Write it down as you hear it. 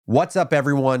What's up,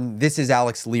 everyone? This is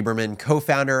Alex Lieberman,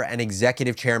 co-founder and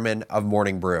executive chairman of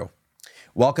Morning Brew.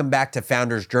 Welcome back to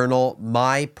Founders Journal,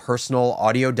 my personal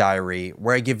audio diary,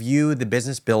 where I give you, the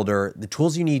business builder, the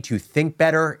tools you need to think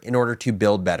better in order to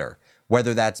build better,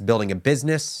 whether that's building a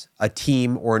business, a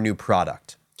team, or a new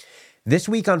product. This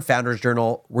week on Founders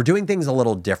Journal, we're doing things a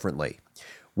little differently.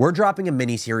 We're dropping a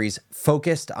mini-series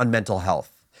focused on mental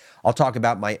health. I'll talk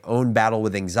about my own battle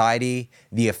with anxiety,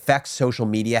 the effects social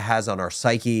media has on our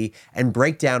psyche, and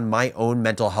break down my own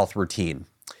mental health routine.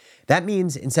 That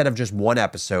means instead of just one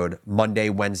episode, Monday,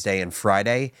 Wednesday, and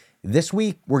Friday, this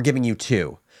week we're giving you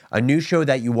two. A new show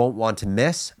that you won't want to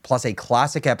miss, plus a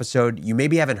classic episode you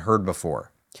maybe haven't heard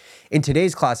before. In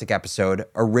today's classic episode,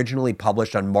 originally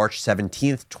published on March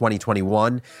 17th,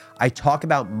 2021, I talk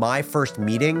about my first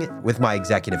meeting with my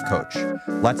executive coach.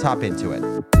 Let's hop into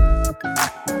it.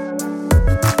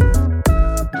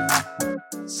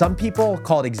 Some people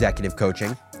call it executive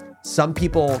coaching. Some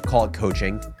people call it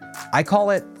coaching. I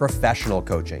call it professional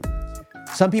coaching.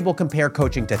 Some people compare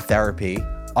coaching to therapy.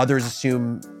 Others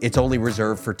assume it's only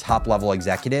reserved for top-level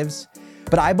executives.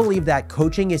 But I believe that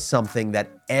coaching is something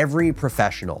that every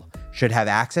professional should have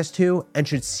access to and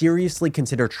should seriously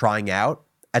consider trying out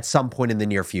at some point in the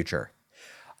near future.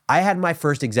 I had my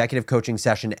first executive coaching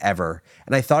session ever,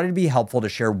 and I thought it'd be helpful to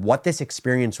share what this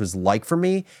experience was like for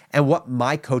me and what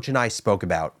my coach and I spoke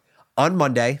about. On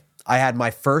Monday, I had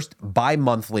my first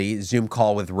bi-monthly Zoom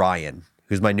call with Ryan,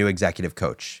 who's my new executive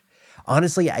coach.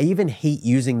 Honestly, I even hate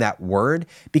using that word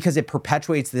because it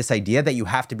perpetuates this idea that you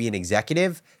have to be an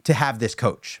executive to have this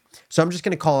coach. So I'm just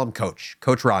going to call him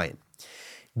Coach Ryan.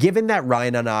 Given that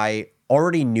Ryan and I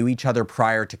already knew each other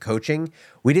prior to coaching,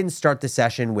 we didn't start the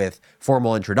session with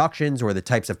formal introductions or the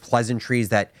types of pleasantries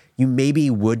that you maybe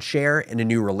would share in a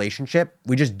new relationship.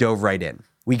 We just dove right in.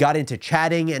 We got into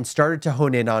chatting and started to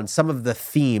hone in on some of the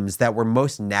themes that were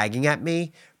most nagging at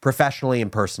me professionally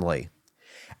and personally.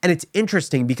 And it's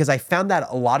interesting because I found that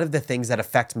a lot of the things that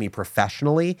affect me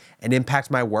professionally and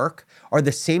impact my work are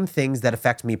the same things that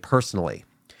affect me personally.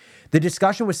 The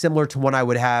discussion was similar to one I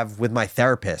would have with my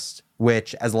therapist,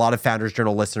 which, as a lot of Founders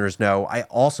Journal listeners know, I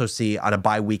also see on a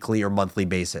bi-weekly or monthly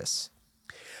basis.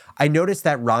 I noticed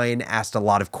that Ryan asked a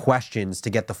lot of questions to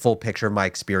get the full picture of my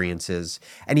experiences,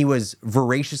 and he was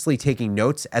voraciously taking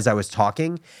notes as I was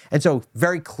talking, and so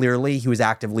very clearly he was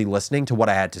actively listening to what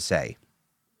I had to say.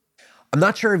 I'm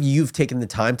not sure if you've taken the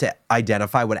time to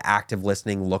identify what active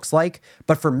listening looks like,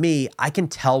 but for me, I can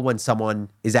tell when someone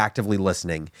is actively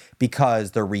listening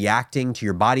because they're reacting to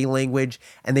your body language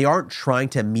and they aren't trying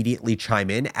to immediately chime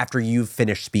in after you've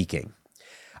finished speaking.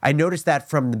 I noticed that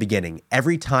from the beginning.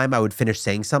 Every time I would finish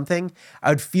saying something,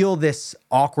 I would feel this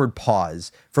awkward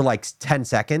pause for like 10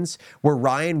 seconds where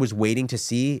Ryan was waiting to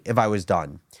see if I was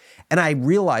done. And I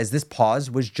realized this pause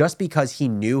was just because he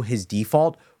knew his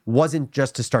default wasn't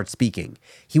just to start speaking.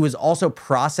 He was also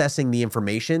processing the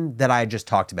information that I had just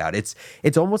talked about. It's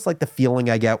almost like the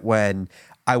feeling I get when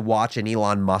I watch an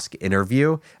Elon Musk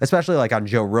interview, especially like on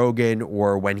Joe Rogan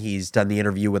or when he's done the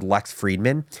interview with Lex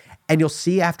Fridman. And you'll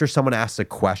see after someone asks a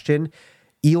question,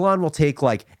 Elon will take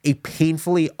like a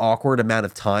painfully awkward amount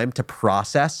of time to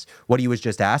process what he was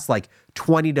just asked, like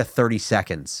 20 to 30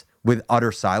 seconds. With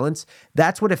utter silence.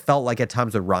 That's what it felt like at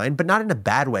times with Ryan, but not in a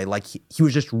bad way. Like he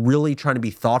was just really trying to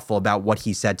be thoughtful about what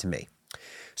he said to me.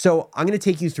 So I'm going to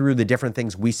take you through the different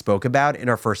things we spoke about in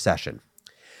our first session.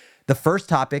 The first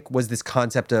topic was this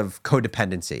concept of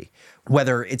codependency,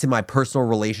 whether it's in my personal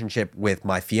relationship with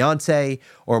my fiance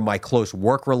or my close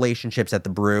work relationships at the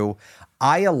brew.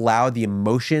 I allow the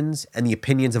emotions and the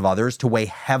opinions of others to weigh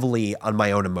heavily on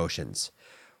my own emotions.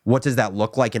 What does that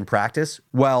look like in practice?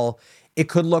 Well, it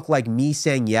could look like me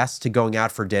saying yes to going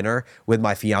out for dinner with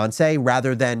my fiance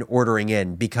rather than ordering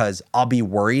in because I'll be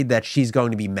worried that she's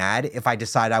going to be mad if I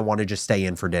decide I want to just stay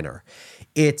in for dinner.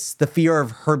 It's the fear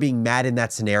of her being mad in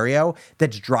that scenario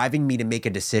that's driving me to make a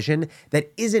decision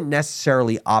that isn't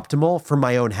necessarily optimal for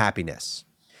my own happiness.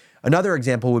 Another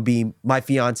example would be my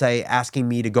fiance asking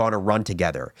me to go on a run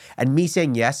together and me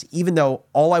saying yes, even though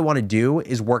all I want to do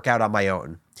is work out on my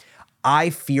own.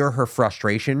 I fear her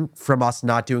frustration from us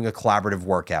not doing a collaborative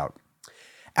workout.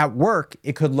 At work,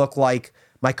 it could look like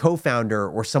my co-founder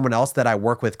or someone else that I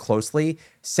work with closely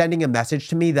sending a message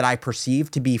to me that I perceive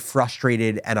to be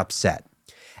frustrated and upset.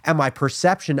 And my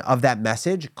perception of that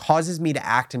message causes me to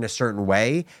act in a certain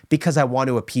way because I want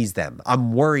to appease them.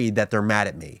 I'm worried that they're mad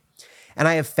at me. And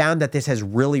I have found that this has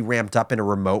really ramped up in a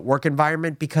remote work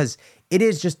environment because it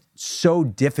is just so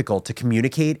difficult to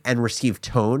communicate and receive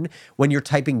tone when you're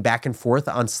typing back and forth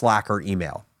on Slack or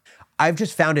email. I've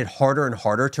just found it harder and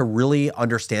harder to really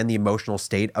understand the emotional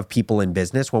state of people in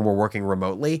business when we're working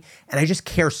remotely. And I just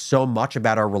care so much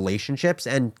about our relationships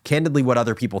and candidly what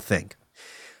other people think.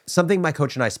 Something my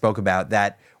coach and I spoke about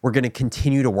that we're going to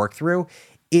continue to work through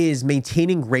is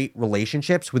maintaining great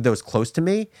relationships with those close to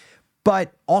me.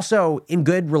 But also in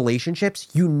good relationships,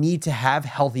 you need to have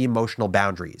healthy emotional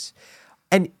boundaries.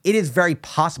 And it is very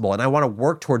possible, and I want to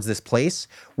work towards this place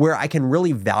where I can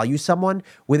really value someone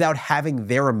without having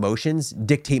their emotions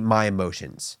dictate my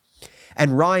emotions.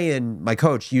 And Ryan, my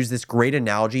coach, used this great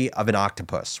analogy of an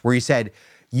octopus where he said,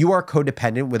 you are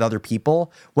codependent with other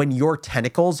people when your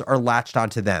tentacles are latched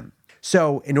onto them.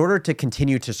 So in order to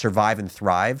continue to survive and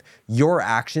thrive, your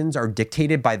actions are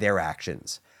dictated by their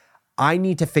actions. I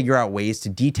need to figure out ways to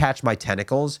detach my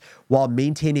tentacles while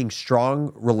maintaining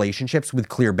strong relationships with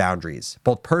clear boundaries,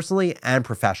 both personally and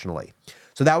professionally.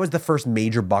 So that was the first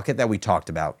major bucket that we talked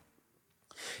about.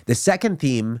 The second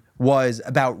theme was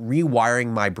about rewiring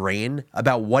my brain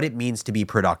about what it means to be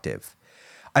productive.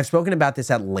 I've spoken about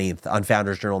this at length on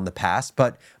Founders Journal in the past,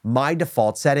 but my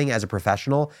default setting as a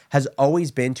professional has always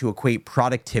been to equate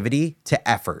productivity to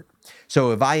effort.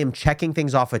 So if I am checking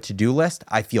things off a to-do list,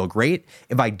 I feel great.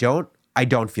 If I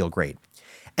don't feel great.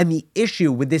 And the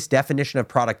issue with this definition of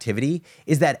productivity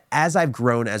is that as I've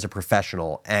grown as a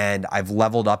professional and I've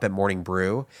leveled up at Morning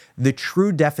Brew, the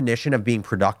true definition of being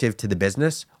productive to the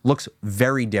business looks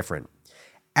very different.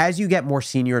 As you get more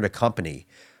senior in a company,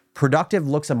 productive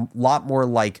looks a lot more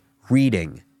like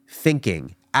reading,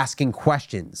 thinking, asking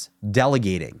questions,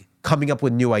 delegating, coming up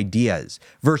with new ideas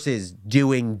versus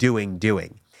doing.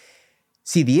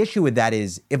 See, the issue with that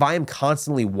is if I am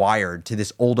constantly wired to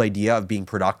this old idea of being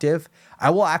productive,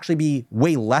 I will actually be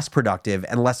way less productive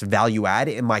and less value add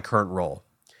in my current role.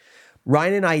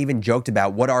 Ryan and I even joked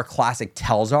about what our classic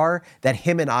tells are that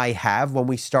him and I have when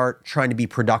we start trying to be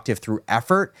productive through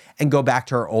effort and go back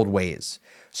to our old ways.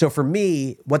 So for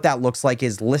me, what that looks like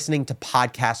is listening to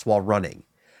podcasts while running.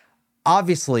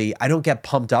 Obviously, I don't get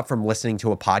pumped up from listening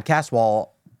to a podcast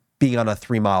while being on a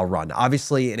 3-mile run.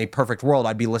 Obviously, in a perfect world,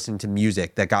 I'd be listening to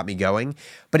music that got me going,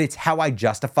 but it's how I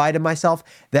justify to myself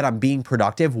that I'm being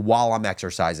productive while I'm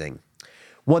exercising.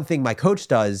 One thing my coach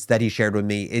does that he shared with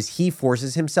me is he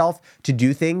forces himself to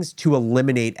do things to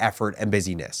eliminate effort and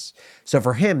busyness. So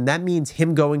for him, that means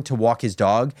him going to walk his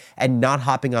dog and not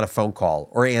hopping on a phone call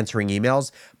or answering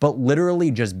emails, but literally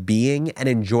just being and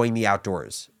enjoying the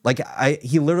outdoors.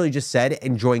 He literally just said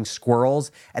enjoying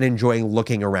squirrels and enjoying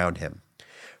looking around him.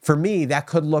 For me, that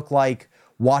could look like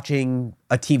watching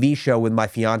a TV show with my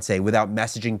fiance without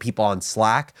messaging people on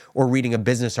Slack or reading a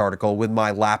business article with my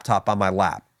laptop on my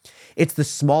lap. It's the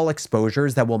small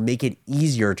exposures that will make it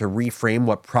easier to reframe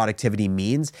what productivity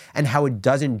means and how it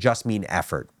doesn't just mean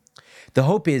effort. The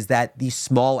hope is that these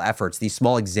small efforts, these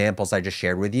small examples I just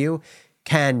shared with you,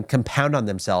 can compound on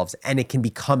themselves and it can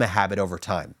become a habit over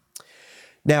time.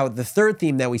 Now, the third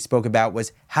theme that we spoke about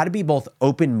was how to be both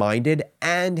open-minded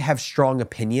and have strong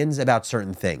opinions about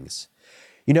certain things.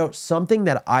 You know, something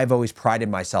that I've always prided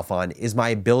myself on is my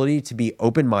ability to be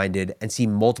open-minded and see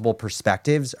multiple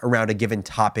perspectives around a given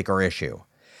topic or issue.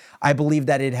 I believe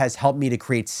that it has helped me to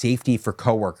create safety for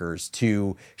coworkers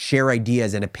to share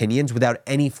ideas and opinions without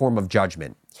any form of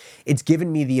judgment. It's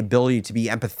given me the ability to be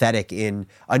empathetic in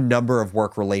a number of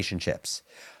work relationships.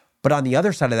 But on the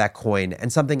other side of that coin,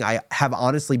 and something I have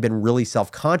honestly been really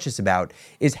self-conscious about,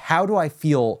 is how do I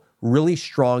feel really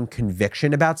strong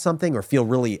conviction about something or feel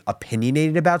really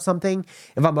opinionated about something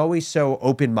if I'm always so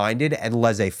open-minded and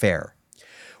laissez-faire?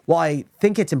 While I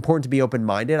think it's important to be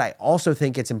open-minded, I also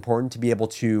think it's important to be able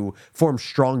to form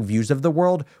strong views of the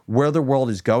world, where the world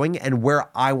is going, and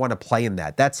where I want to play in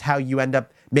that. That's how you end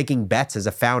up making bets as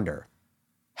a founder.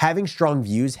 Having strong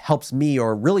views helps me,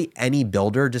 or really any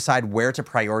builder, decide where to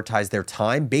prioritize their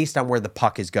time based on where the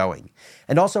puck is going.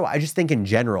 And also, I just think in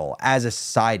general, as a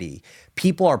society,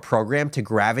 people are programmed to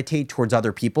gravitate towards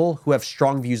other people who have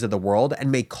strong views of the world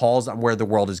and make calls on where the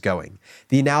world is going.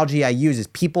 The analogy I use is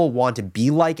people want to be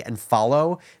like and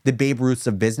follow the Babe Ruths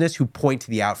of business who point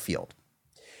to the outfield.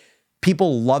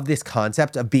 People love this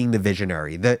concept of being the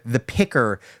visionary, the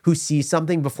picker who sees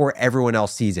something before everyone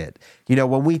else sees it. You know,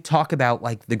 when we talk about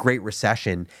like the Great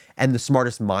Recession and the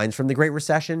smartest minds from the Great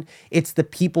Recession, it's the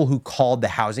people who called the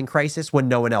housing crisis when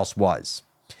no one else was.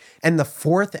 And the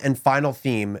fourth and final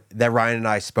theme that Ryan and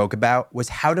I spoke about was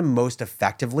how to most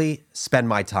effectively spend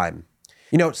my time.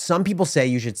 You know, some people say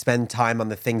you should spend time on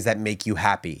the things that make you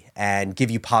happy and give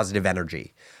you positive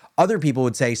energy. Other people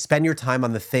would say spend your time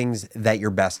on the things that you're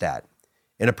best at.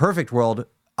 In a perfect world,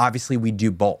 obviously we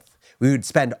do both. We would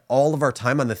spend all of our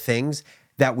time on the things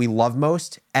that we love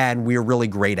most and we're really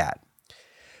great at.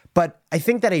 But I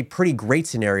think that a pretty great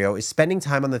scenario is spending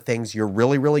time on the things you're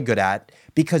really, really good at,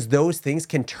 because those things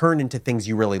can turn into things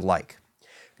you really like.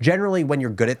 Generally, when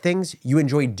you're good at things, you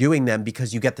enjoy doing them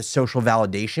because you get the social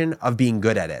validation of being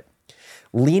good at it.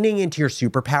 Leaning into your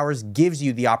superpowers gives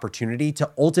you the opportunity to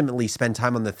ultimately spend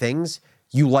time on the things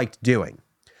you liked doing.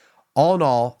 All in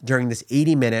all, during this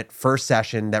 80-minute first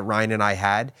session that Ryan and I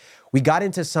had, we got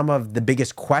into some of the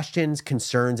biggest questions,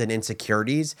 concerns, and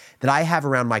insecurities that I have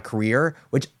around my career,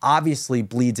 which obviously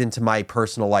bleeds into my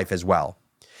personal life as well.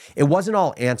 It wasn't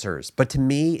all answers, but to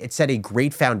me, it set a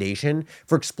great foundation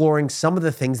for exploring some of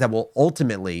the things that will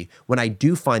ultimately, when I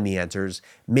do find the answers,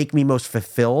 make me most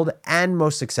fulfilled and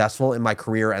most successful in my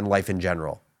career and life in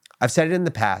general. I've said it in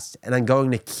the past, and I'm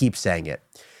going to keep saying it.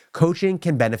 Coaching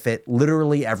can benefit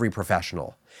literally every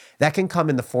professional. That can come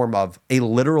in the form of a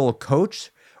literal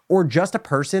coach or just a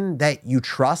person that you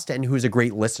trust and who's a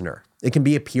great listener. It can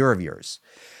be a peer of yours.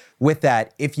 With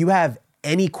that, if you have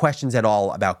any questions at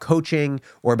all about coaching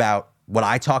or about what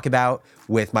I talk about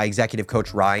with my executive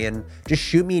coach, Ryan, just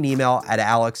shoot me an email at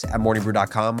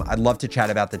alex@morningbrew.com. I'd love to chat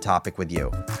about the topic with you.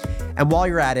 And while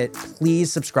you're at it, please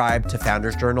subscribe to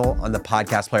Founders Journal on the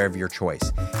podcast player of your choice.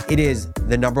 It is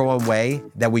the number one way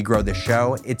that we grow this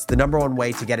show. It's the number one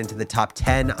way to get into the top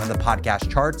 10 on the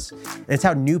podcast charts. And it's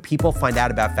how new people find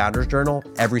out about Founders Journal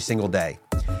every single day.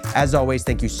 As always,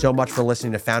 thank you so much for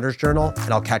listening to Founders Journal,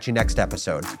 and I'll catch you next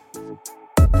episode.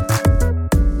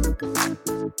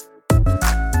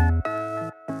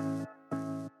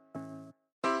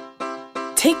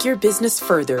 Take your business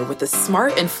further with the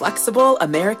smart and flexible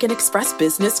American Express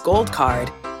Business Gold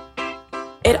Card.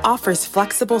 It offers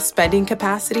flexible spending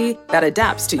capacity that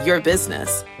adapts to your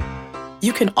business.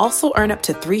 You can also earn up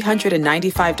to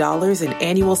 $395 in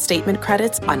annual statement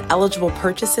credits on eligible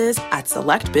purchases at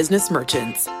select business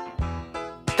merchants.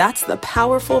 That's the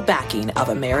powerful backing of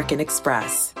American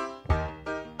Express.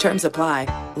 Terms apply.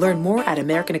 Learn more at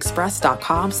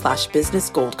americanexpress.com/business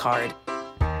gold card.